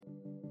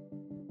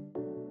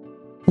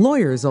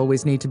Lawyers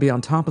always need to be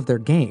on top of their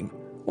game,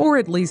 or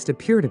at least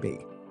appear to be.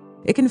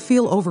 It can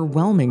feel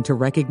overwhelming to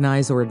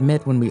recognize or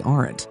admit when we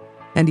aren't,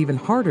 and even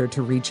harder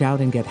to reach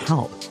out and get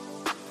help.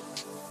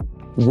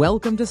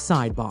 Welcome to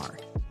Sidebar,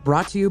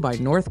 brought to you by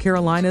North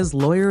Carolina's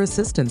Lawyer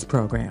Assistance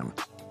Program,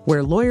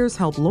 where lawyers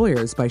help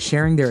lawyers by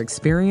sharing their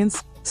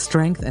experience,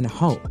 strength, and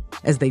hope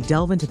as they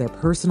delve into their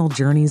personal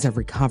journeys of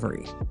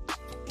recovery.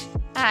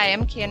 Hi,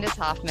 I'm Candace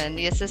Hoffman,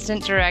 the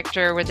Assistant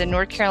Director with the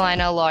North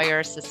Carolina Lawyer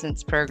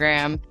Assistance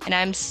Program, and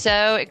I'm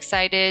so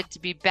excited to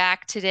be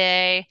back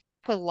today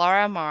with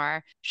Laura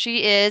Marr.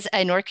 She is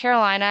a North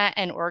Carolina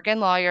and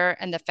Oregon lawyer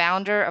and the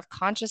founder of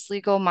Conscious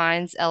Legal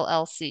Minds,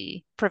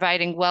 LLC,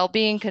 providing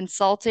well-being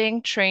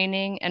consulting,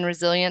 training, and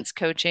resilience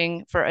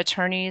coaching for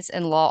attorneys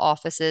and law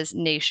offices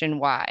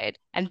nationwide.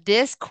 And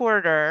this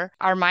quarter,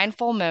 our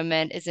mindful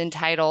moment is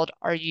entitled,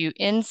 Are You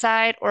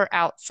Inside or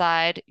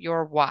Outside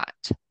Your What?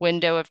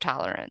 Window of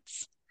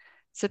Tolerance.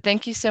 So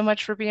thank you so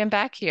much for being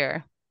back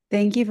here.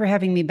 Thank you for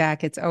having me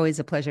back. It's always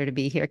a pleasure to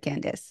be here,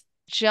 Candace.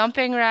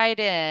 Jumping right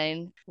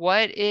in,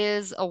 what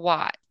is a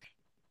what?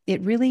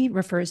 It really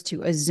refers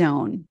to a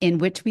zone in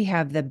which we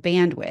have the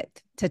bandwidth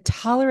to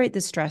tolerate the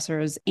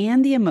stressors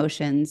and the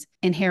emotions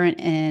inherent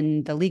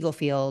in the legal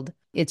field.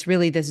 It's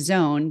really this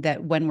zone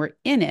that when we're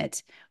in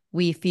it,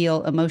 we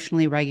feel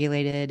emotionally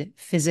regulated,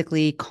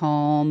 physically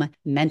calm,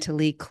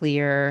 mentally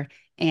clear,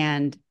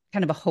 and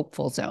kind of a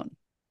hopeful zone.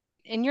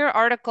 In your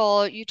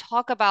article, you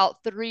talk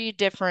about 3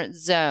 different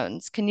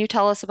zones. Can you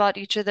tell us about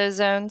each of those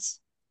zones?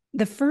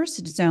 The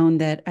first zone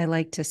that I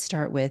like to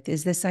start with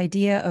is this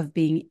idea of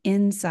being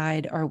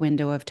inside our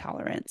window of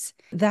tolerance.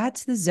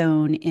 That's the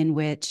zone in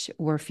which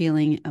we're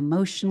feeling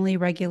emotionally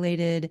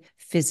regulated,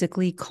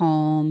 physically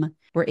calm.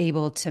 We're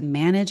able to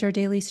manage our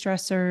daily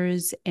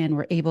stressors, and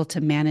we're able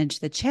to manage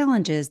the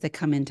challenges that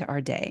come into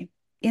our day.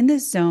 In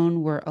this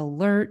zone, we're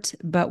alert,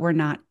 but we're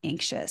not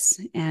anxious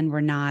and we're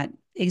not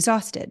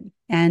exhausted.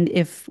 And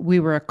if we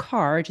were a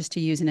car, just to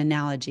use an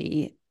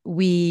analogy,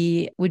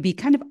 we would be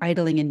kind of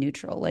idling in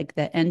neutral, like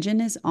the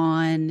engine is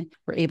on,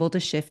 we're able to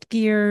shift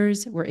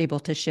gears, we're able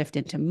to shift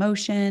into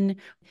motion,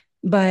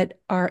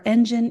 but our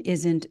engine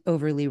isn't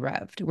overly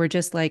revved. We're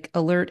just like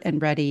alert and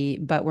ready,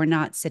 but we're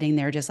not sitting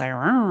there just like,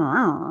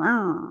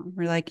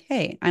 we're like,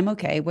 hey, I'm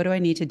okay. What do I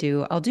need to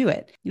do? I'll do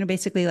it.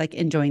 Basically like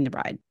enjoying the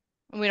ride.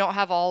 We don't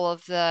have all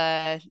of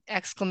the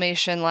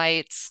exclamation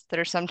lights that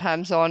are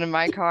sometimes on in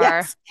my car.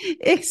 Yes,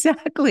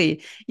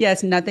 exactly.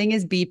 Yes, nothing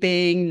is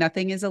beeping,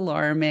 nothing is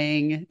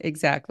alarming.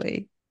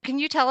 Exactly. Can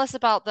you tell us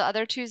about the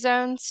other 2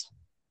 zones?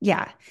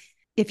 Yeah.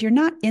 If you're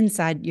not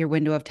inside your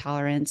window of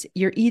tolerance,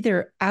 you're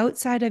either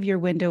outside of your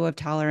window of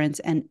tolerance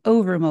and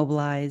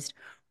overmobilized,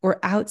 or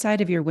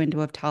outside of your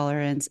window of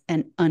tolerance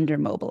and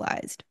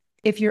undermobilized.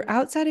 If you're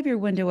outside of your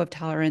window of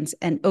tolerance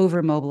and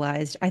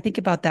overmobilized, I think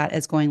about that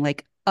as going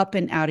like up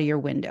and out of your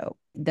window.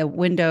 The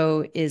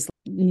window is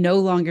no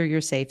longer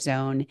your safe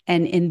zone.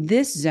 And in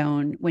this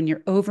zone, when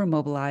you're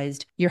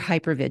overmobilized, you're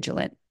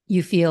hypervigilant.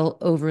 You feel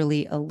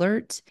overly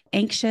alert,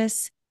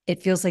 anxious.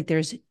 It feels like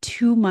there's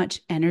too much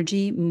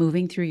energy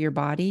moving through your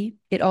body.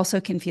 It also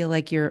can feel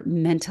like you're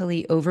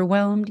mentally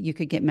overwhelmed. You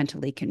could get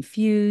mentally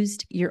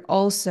confused. You're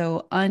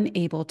also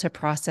unable to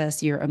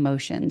process your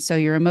emotions. So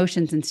your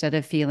emotions, instead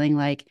of feeling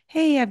like,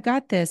 hey, I've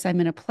got this,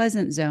 I'm in a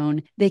pleasant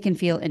zone, they can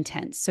feel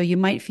intense. So you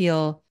might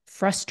feel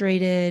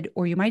frustrated,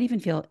 or you might even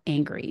feel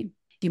angry.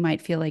 You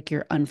might feel like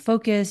you're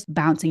unfocused,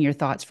 bouncing your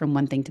thoughts from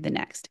one thing to the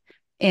next.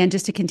 And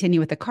just to continue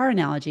with the car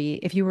analogy,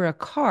 if you were a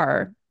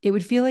car, it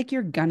would feel like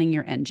you're gunning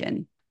your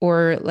engine,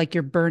 or like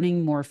you're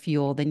burning more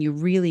fuel than you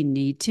really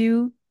need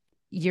to.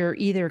 You're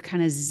either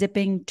kind of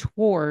zipping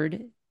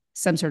toward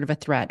some sort of a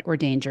threat or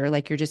danger,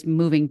 like you're just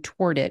moving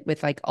toward it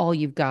with like all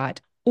you've got,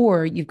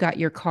 or you've got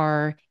your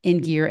car in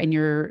gear and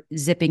you're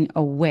zipping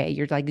away.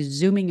 You're like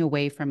zooming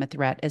away from a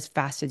threat as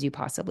fast as you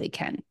possibly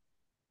can.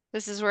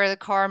 This is where the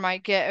car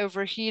might get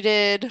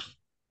overheated.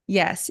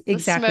 Yes, The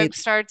exactly. smoke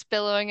starts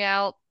billowing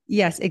out.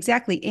 Yes,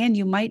 exactly. And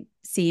you might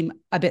seem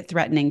a bit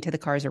threatening to the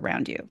cars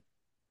around you.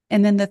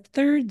 And then the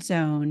third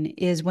zone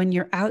is when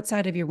you're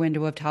outside of your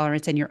window of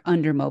tolerance and you're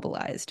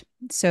undermobilized.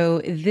 So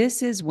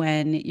this is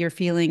when you're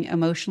feeling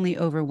emotionally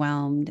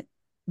overwhelmed,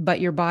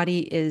 but your body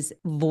is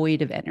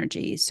void of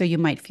energy. So you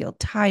might feel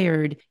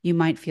tired, you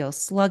might feel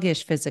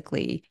sluggish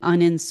physically,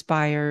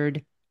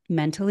 uninspired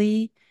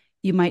mentally,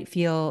 you might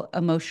feel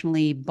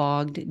emotionally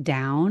bogged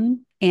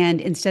down.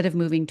 And instead of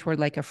moving toward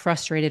like a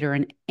frustrated or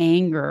an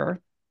anger,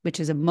 which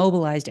is a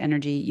mobilized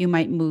energy, you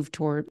might move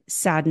toward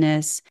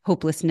sadness,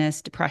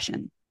 hopelessness,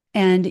 depression.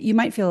 And you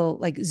might feel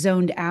like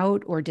zoned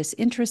out or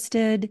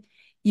disinterested.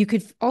 You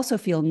could also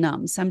feel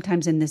numb.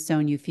 Sometimes in this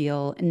zone, you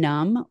feel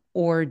numb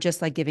or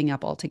just like giving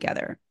up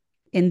altogether.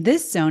 In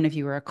this zone, if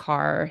you were a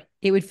car,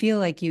 it would feel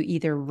like you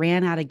either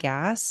ran out of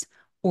gas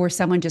or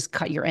someone just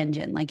cut your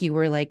engine. Like you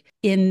were like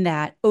in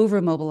that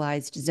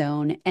overmobilized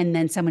zone, and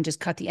then someone just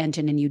cut the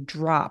engine and you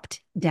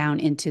dropped down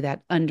into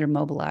that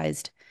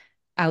undermobilized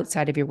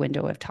outside of your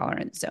window of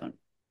tolerance zone.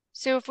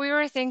 So if we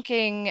were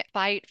thinking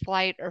fight,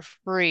 flight, or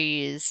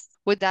freeze,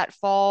 would that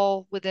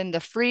fall within the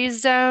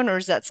freeze zone, or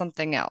is that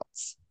something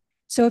else?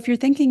 So if you're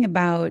thinking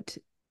about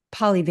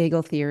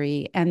polyvagal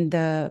theory and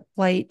the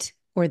flight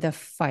or the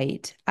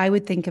fight, I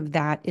would think of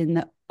that in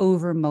the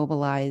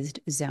overmobilized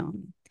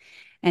zone.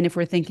 And if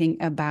we're thinking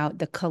about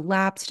the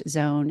collapsed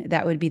zone,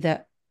 that would be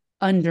the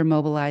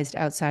undermobilized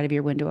outside of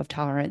your window of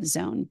tolerance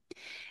zone.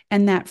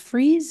 And that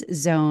freeze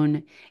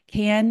zone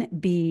can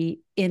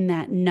be in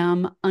that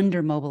numb,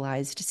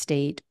 undermobilized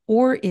state,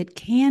 or it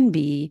can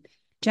be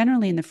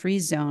generally in the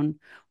freeze zone.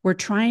 We're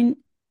trying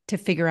to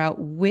figure out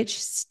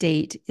which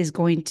state is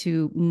going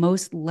to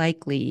most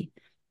likely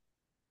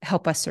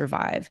help us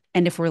survive.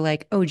 And if we're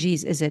like, oh,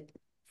 geez, is it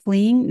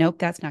fleeing? Nope,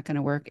 that's not going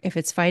to work. If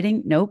it's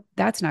fighting, nope,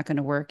 that's not going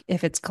to work.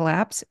 If it's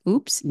collapse,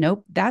 oops,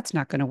 nope, that's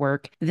not going to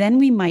work. Then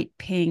we might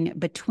ping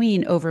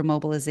between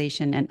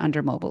overmobilization and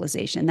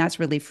undermobilization. That's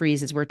really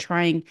freeze, is we're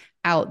trying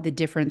out the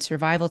different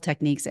survival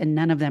techniques and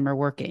none of them are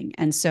working.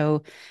 And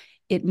so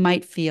it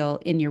might feel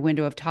in your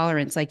window of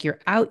tolerance like you're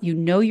out,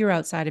 you're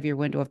outside of your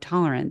window of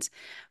tolerance,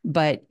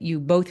 but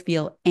you both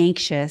feel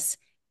anxious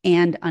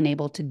and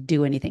unable to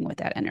do anything with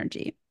that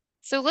energy.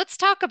 So let's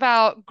talk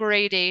about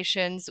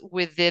gradations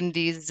within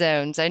these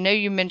zones. I know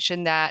you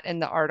mentioned that in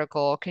the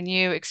article. Can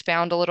you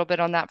expound a little bit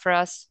on that for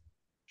us?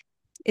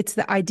 It's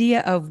the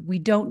idea of we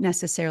don't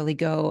necessarily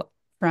go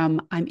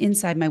from I'm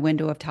inside my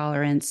window of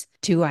tolerance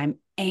to I'm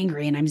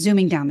angry and I'm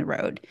zooming down the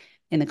road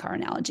in the car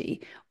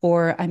analogy,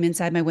 or I'm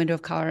inside my window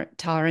of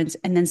tolerance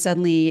and then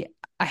suddenly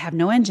I have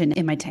no engine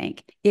in my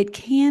tank. It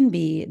can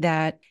be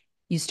that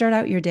you start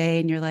out your day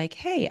and you're like,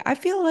 hey, I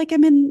feel like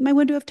I'm in my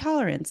window of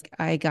tolerance.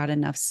 I got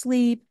enough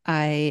sleep.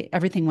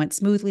 Everything went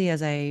smoothly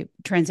as I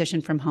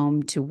transitioned from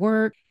home to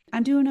work.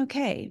 I'm doing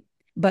okay.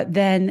 But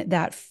then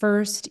that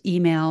first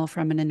email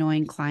from an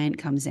annoying client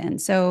comes in.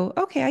 So,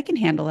 okay, I can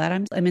handle that.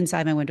 I'm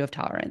inside my window of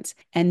tolerance.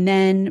 And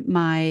then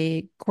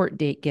my court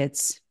date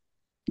gets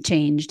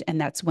changed,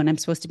 and that's when I'm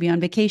supposed to be on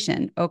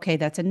vacation. Okay,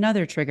 that's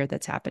another trigger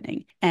that's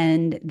happening.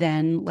 And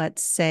then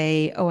let's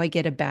say, oh, I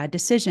get a bad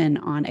decision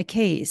on a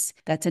case.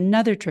 That's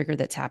another trigger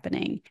that's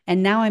happening.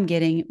 And now I'm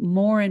getting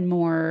more and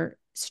more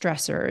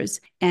stressors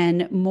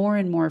and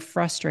more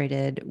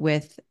frustrated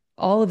with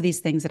all of these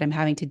things that I'm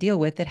having to deal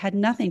with that had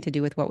nothing to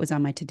do with what was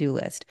on my to-do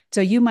list.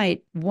 So you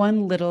might,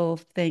 one little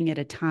thing at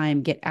a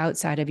time, get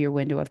outside of your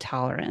window of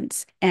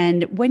tolerance.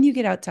 And when you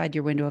get outside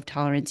your window of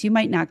tolerance, you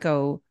might not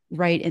go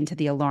right into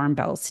the alarm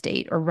bell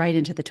state or right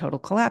into the total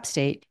collapse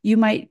state. You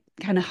might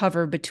kind of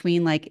hover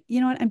between like,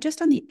 you know what, I'm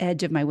just on the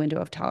edge of my window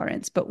of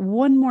tolerance, but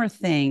one more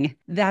thing,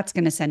 that's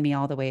going to send me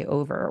all the way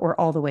over or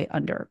all the way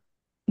under.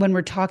 When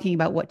we're talking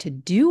about what to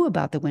do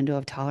about the window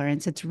of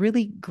tolerance, it's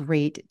really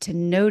great to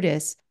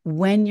notice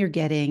when you're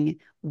getting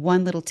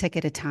one little tick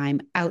at a time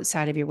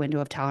outside of your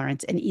window of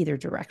tolerance in either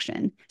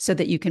direction so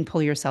that you can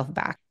pull yourself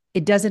back.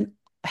 It doesn't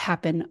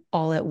happen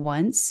all at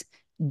once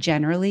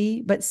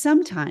generally, but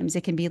sometimes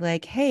it can be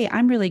like, hey,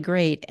 I'm really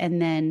great. And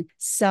then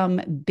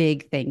some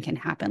big thing can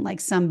happen,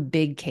 like some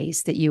big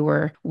case that you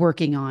were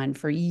working on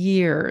for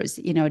years,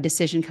 a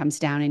decision comes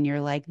down and you're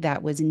like,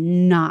 that was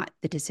not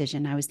the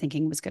decision I was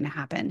thinking was going to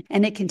happen.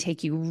 And it can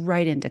take you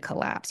right into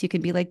collapse. You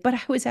can be like, but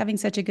I was having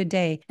such a good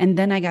day. And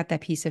then I got that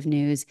piece of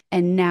news.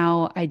 And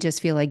now I just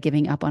feel like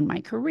giving up on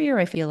my career.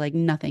 I feel like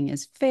nothing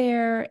is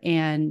fair.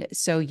 And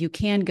so you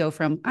can go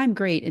from I'm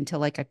great until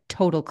like a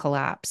total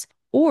collapse.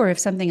 Or if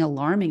something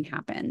alarming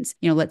happens,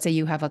 let's say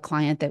you have a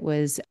client that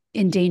was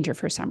in danger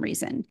for some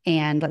reason.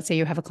 And let's say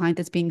you have a client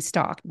that's being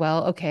stalked.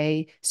 Well,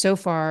 okay, so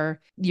far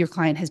your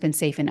client has been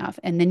safe enough.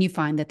 And then you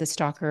find that the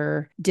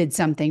stalker did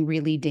something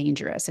really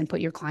dangerous and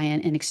put your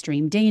client in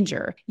extreme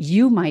danger.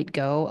 You might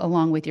go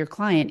along with your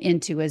client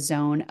into a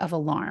zone of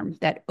alarm,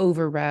 that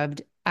over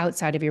revved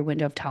outside of your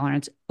window of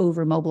tolerance,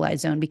 over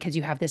mobilized zone, because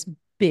you have this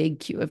big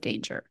cue of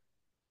danger.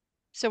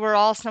 So we're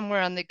all somewhere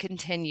on the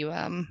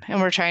continuum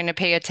and we're trying to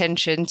pay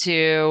attention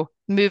to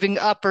moving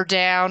up or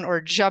down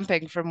or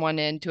jumping from one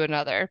end to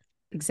another.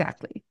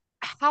 Exactly.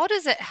 How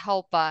does it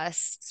help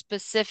us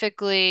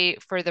specifically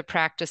for the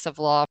practice of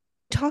law?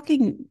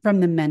 Talking from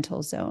the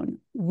mental zone,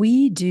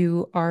 we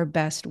do our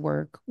best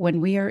work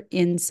when we are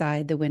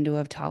inside the window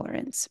of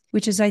tolerance,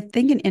 which is, I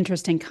think, an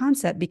interesting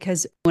concept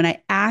because when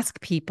I ask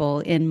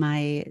people in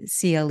my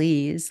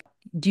CLEs,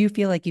 do you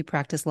feel like you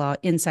practice law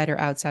inside or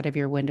outside of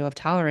your window of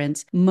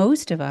tolerance?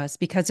 Most of us,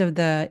 because of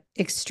the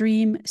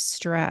extreme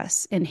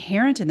stress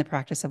inherent in the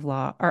practice of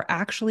law, are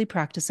actually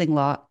practicing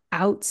law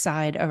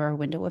outside of our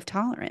window of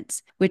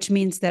tolerance, which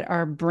means that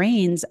our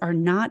brains are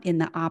not in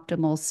the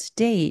optimal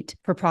state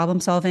for problem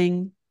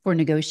solving, for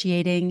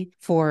negotiating,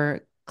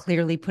 for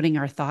clearly putting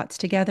our thoughts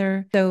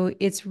together. So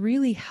it's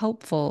really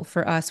helpful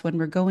for us when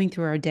we're going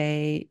through our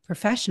day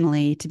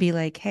professionally to be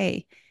like,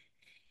 hey,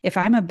 if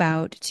I'm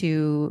about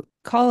to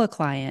call a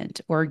client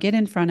or get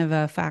in front of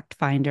a fact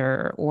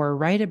finder or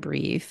write a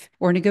brief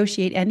or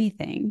negotiate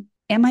anything,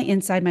 am I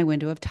inside my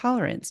window of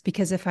tolerance?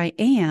 Because if I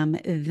am,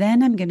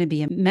 then I'm going to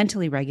be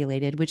mentally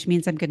regulated, which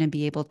means I'm going to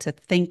be able to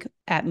think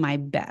at my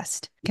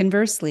best.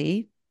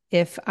 Conversely,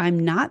 if I'm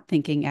not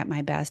thinking at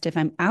my best, if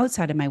I'm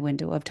outside of my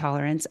window of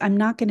tolerance, I'm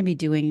not going to be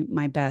doing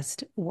my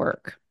best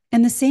work.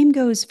 And the same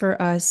goes for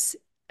us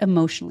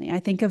emotionally. I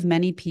think of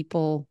many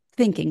people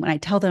thinking when I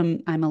tell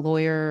them I'm a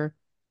lawyer.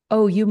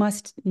 Oh, you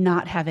must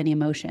not have any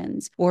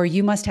emotions, or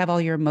you must have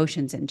all your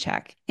emotions in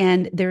check.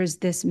 And there's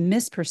this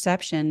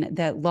misperception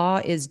that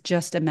law is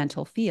just a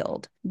mental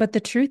field. But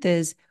the truth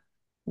is,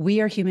 we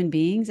are human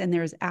beings, and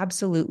there is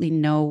absolutely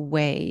no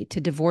way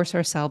to divorce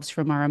ourselves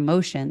from our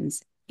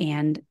emotions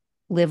and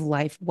live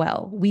life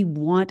well. We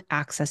want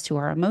access to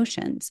our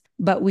emotions,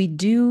 but we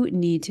do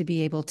need to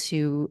be able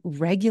to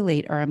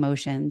regulate our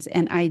emotions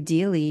and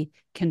ideally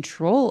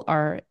control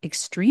our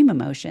extreme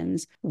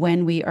emotions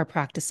when we are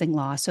practicing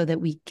law so that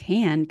we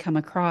can come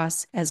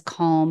across as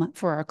calm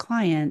for our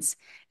clients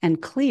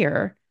and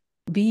clear,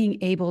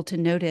 being able to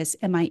notice,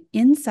 am I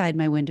inside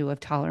my window of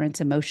tolerance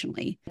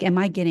emotionally? Am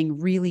I getting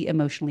really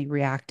emotionally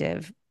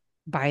reactive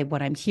by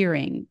what I'm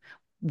hearing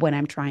when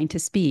I'm trying to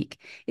speak?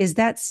 Is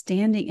that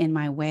standing in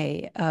my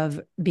way of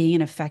being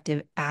an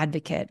effective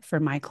advocate for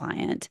my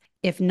client?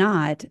 If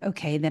not,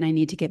 okay, then I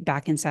need to get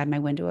back inside my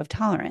window of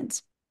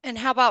tolerance. And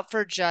how about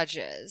for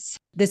judges?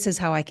 This is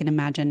how I can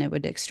imagine it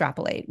would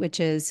extrapolate, which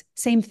is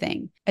same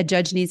thing. A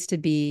judge needs to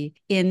be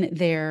in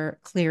their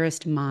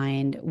clearest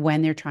mind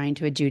when they're trying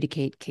to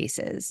adjudicate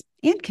cases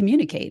and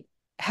communicate,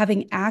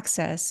 having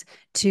access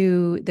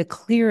to the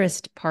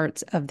clearest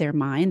parts of their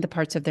mind, the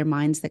parts of their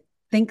minds that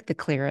think the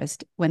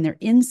clearest when they're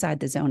inside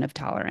the zone of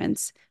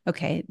tolerance.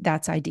 Okay,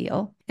 that's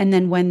ideal. And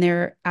then when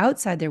they're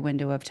outside their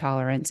window of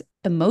tolerance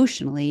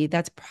emotionally,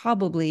 that's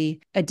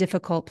probably a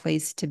difficult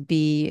place to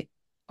be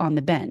on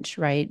the bench,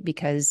 right?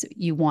 Because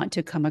you want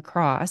to come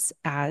across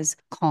as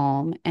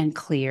calm and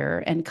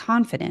clear and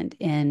confident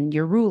in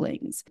your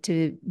rulings,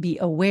 to be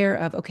aware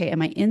of, okay,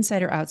 am I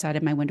inside or outside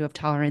of my window of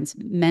tolerance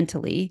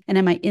mentally? And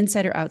am I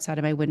inside or outside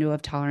of my window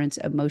of tolerance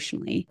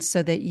emotionally?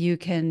 So that you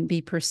can be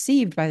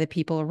perceived by the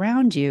people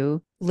around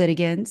you,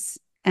 litigants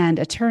and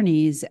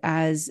attorneys,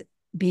 as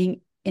being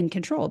in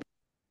control.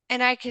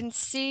 And I can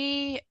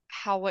see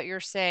how what you're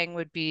saying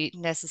would be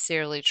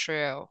necessarily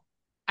true.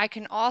 I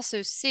can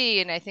also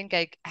see, and I think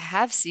I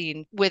have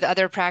seen with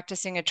other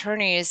practicing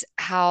attorneys,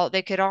 how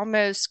they could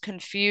almost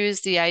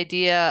confuse the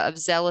idea of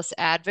zealous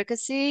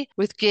advocacy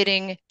with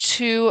getting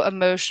too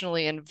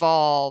emotionally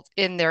involved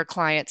in their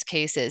clients'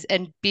 cases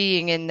and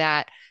being in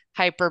that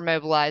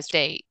hypermobilized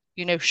state,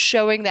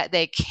 showing that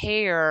they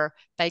care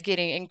by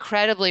getting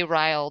incredibly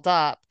riled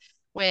up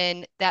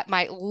when that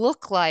might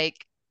look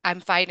like I'm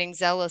fighting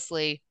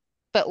zealously,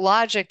 but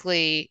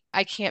logically,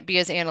 I can't be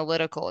as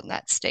analytical in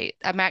that state.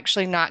 I'm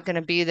actually not going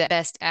to be the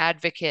best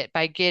advocate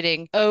by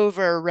getting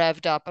over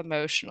revved up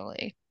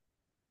emotionally.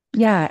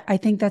 Yeah, I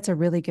think that's a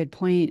really good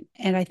point.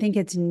 And I think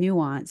it's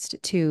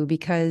nuanced too,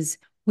 because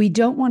we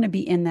don't want to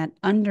be in that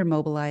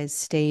undermobilized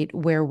state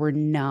where we're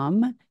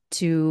numb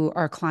to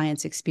our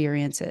clients'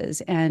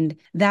 experiences. And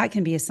that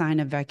can be a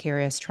sign of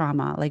vicarious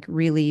trauma, like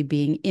really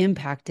being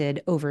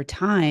impacted over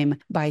time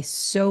by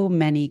so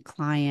many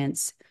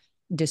clients'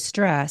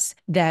 distress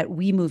that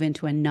we move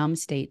into a numb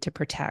state to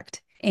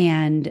protect.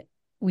 And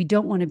we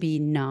don't want to be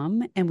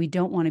numb and we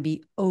don't want to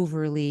be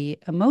overly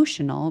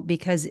emotional,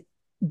 because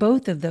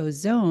both of those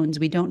zones,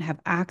 we don't have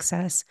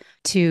access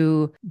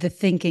to the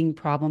thinking,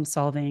 problem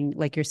solving,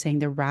 like you're saying,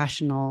 the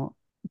rational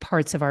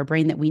parts of our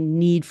brain that we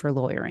need for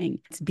lawyering.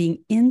 It's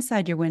being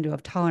inside your window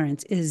of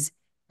tolerance is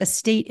a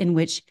state in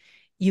which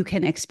you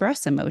can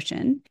express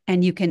emotion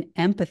and you can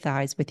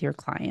empathize with your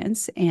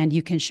clients and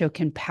you can show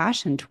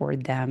compassion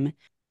toward them,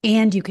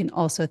 and you can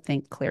also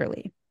think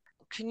clearly.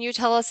 Can you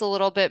tell us a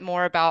little bit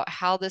more about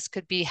how this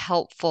could be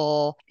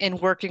helpful in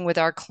working with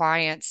our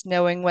clients,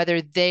 knowing whether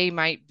they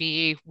might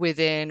be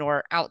within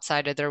or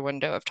outside of their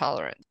window of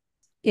tolerance?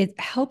 It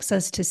helps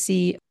us to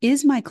see,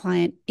 is my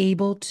client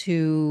able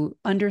to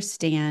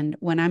understand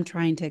when I'm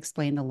trying to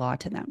explain the law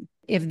to them?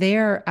 If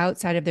they're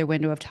outside of their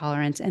window of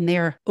tolerance and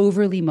they're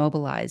overly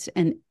mobilized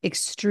and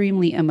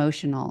extremely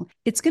emotional,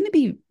 it's going to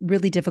be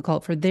really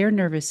difficult for their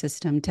nervous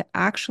system to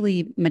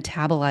actually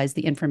metabolize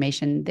the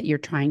information that you're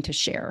trying to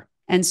share.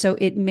 And so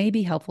it may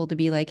be helpful to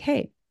be like,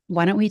 hey,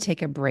 why don't we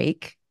take a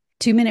break?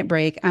 2-minute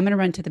break. I'm going to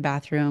run to the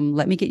bathroom.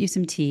 Let me get you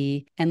some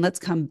tea and let's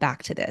come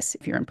back to this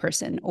if you're in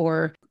person.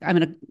 Or I'm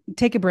going to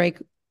take a break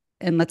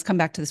and let's come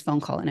back to this phone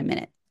call in a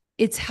minute.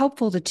 It's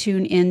helpful to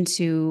tune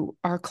into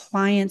our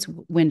client's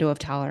window of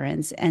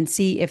tolerance and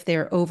see if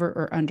they're over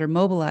or under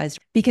mobilized,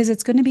 because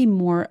it's going to be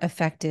more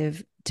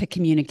effective to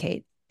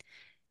communicate.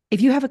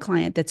 If you have a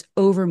client that's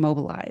over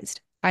mobilized,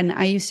 and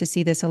I used to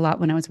see this a lot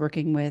when I was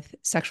working with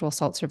sexual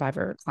assault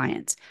survivor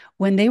clients,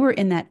 when they were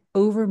in that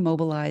over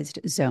mobilized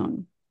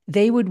zone,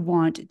 they would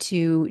want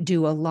to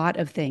do a lot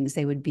of things.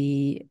 They would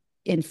be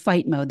in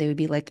fight mode. They would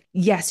be like,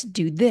 yes,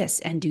 do this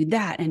and do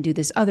that and do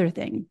this other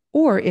thing.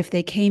 Or if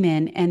they came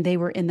in and they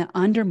were in the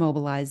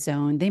undermobilized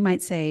zone, they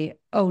might say,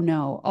 oh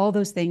no, all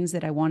those things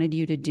that I wanted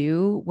you to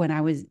do when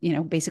I was,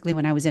 basically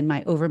when I was in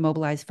my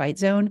overmobilized fight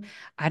zone,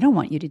 I don't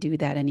want you to do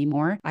that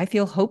anymore. I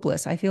feel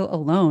hopeless. I feel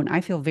alone.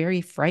 I feel very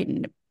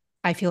frightened.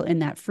 I feel in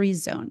that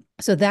freeze zone.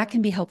 So that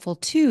can be helpful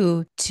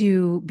too,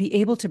 to be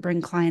able to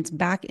bring clients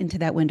back into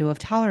that window of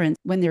tolerance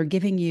when they're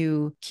giving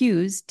you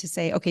cues to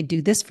say, okay,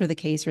 do this for the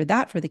case or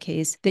that for the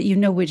case, that you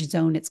know which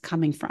zone it's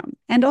coming from.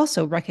 And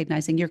also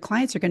recognizing your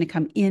clients are going to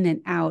come in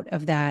and out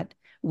of that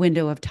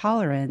window of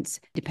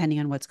tolerance, depending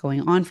on what's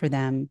going on for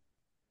them.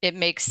 It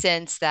makes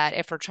sense that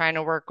if we're trying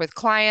to work with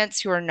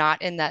clients who are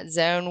not in that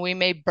zone, we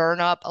may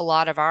burn up a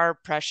lot of our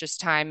precious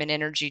time and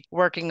energy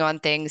working on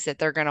things that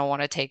they're going to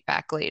want to take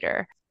back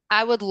later.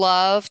 I would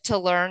love to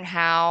learn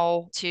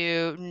how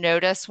to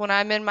notice when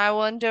I'm in my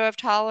window of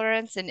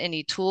tolerance and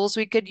any tools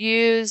we could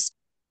use.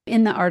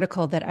 In the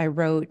article that I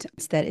wrote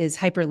that is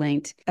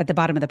hyperlinked at the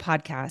bottom of the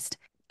podcast,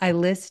 I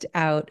list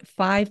out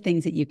 5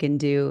 things that you can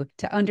do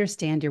to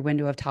understand your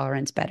window of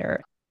tolerance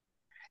better.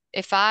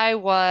 If I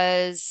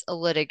was a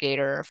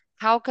litigator,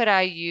 how could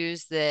I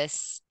use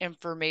this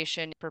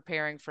information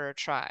preparing for a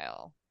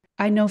trial?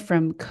 I know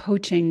from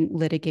coaching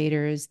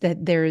litigators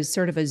that there is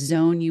sort of a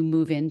zone you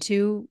move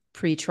into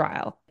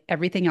pre-trial.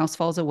 Everything else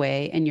falls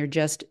away and you're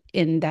just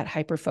in that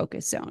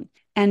hyper-focus zone.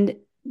 And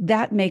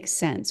that makes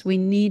sense. We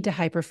need to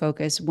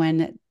hyper-focus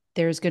when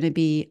there's going to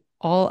be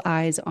all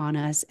eyes on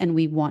us and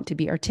we want to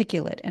be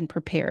articulate and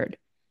prepared.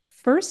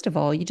 First of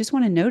all, you just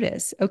want to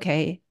notice,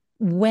 okay,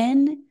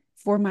 when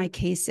for my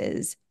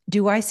cases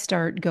do I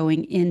start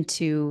going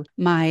into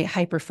my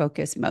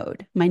hyper-focus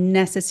mode, my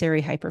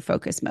necessary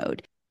hyper-focus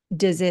mode?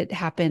 Does it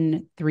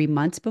happen 3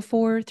 months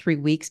before, 3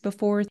 weeks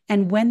before?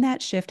 And when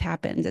that shift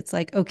happens, it's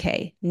like,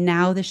 okay,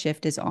 now the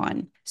shift is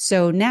on.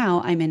 So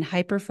now I'm in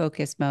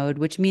hyper-focus mode,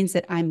 which means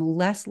that I'm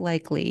less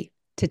likely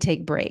to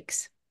take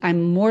breaks.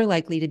 I'm more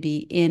likely to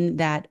be in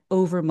that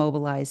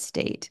over-mobilized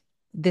state.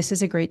 This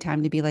is a great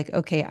time to be like,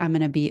 okay, I'm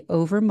going to be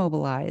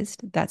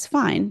over-mobilized. That's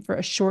fine for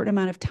a short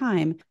amount of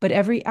time, but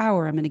every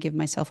hour I'm going to give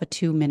myself a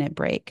 2-minute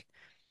break.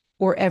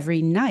 Or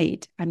every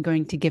night I'm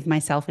going to give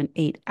myself an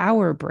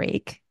 8-hour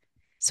break,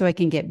 so I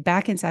can get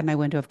back inside my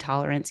window of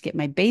tolerance, get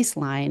my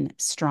baseline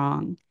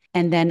strong,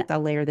 and then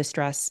I'll layer the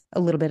stress a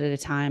little bit at a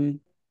time.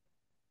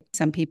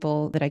 Some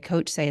people that I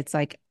coach say it's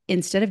like,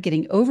 instead of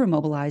getting over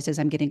mobilized as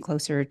I'm getting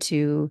closer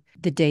to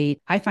the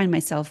date, I find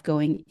myself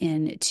going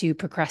into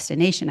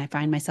procrastination. I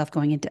find myself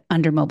going into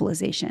under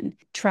mobilization.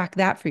 Track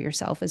that for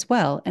yourself as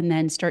well, and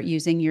then start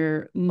using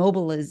your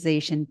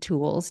mobilization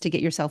tools to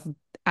get yourself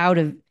out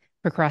of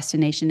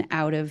procrastination,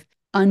 out of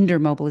under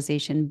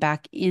mobilization,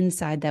 back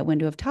inside that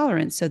window of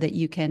tolerance, so that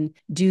you can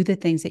do the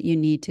things that you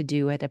need to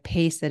do at a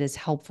pace that is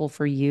helpful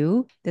for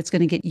you, that's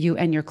going to get you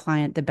and your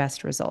client the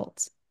best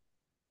results.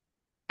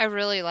 I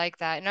really like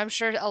that. And I'm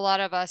sure a lot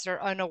of us are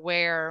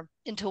unaware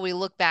until we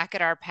look back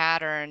at our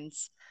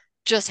patterns,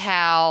 just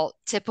how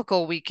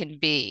typical we can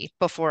be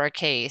before a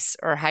case,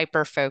 or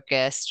hyper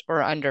focused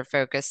or under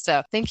focused.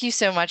 So thank you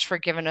so much for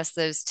giving us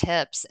those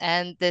tips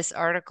and this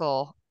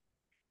article.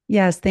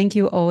 Yes, thank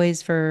you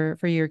always for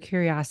your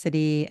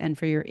curiosity and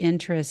for your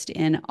interest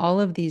in all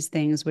of these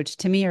things, which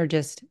to me are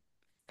just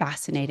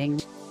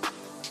fascinating.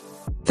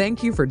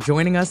 Thank you for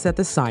joining us at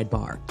the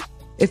Sidebar.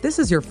 If this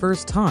is your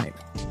first time,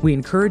 we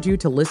encourage you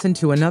to listen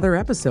to another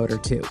episode or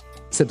two,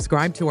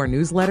 subscribe to our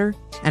newsletter,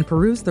 and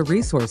peruse the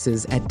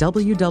resources at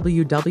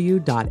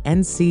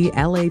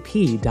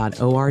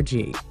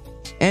www.nclap.org.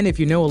 And if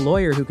you know a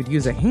lawyer who could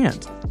use a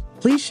hand,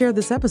 please share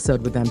this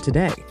episode with them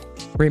today.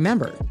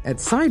 Remember, at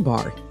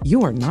Sidebar,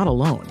 you are not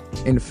alone.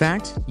 In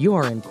fact, you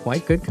are in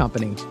quite good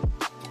company.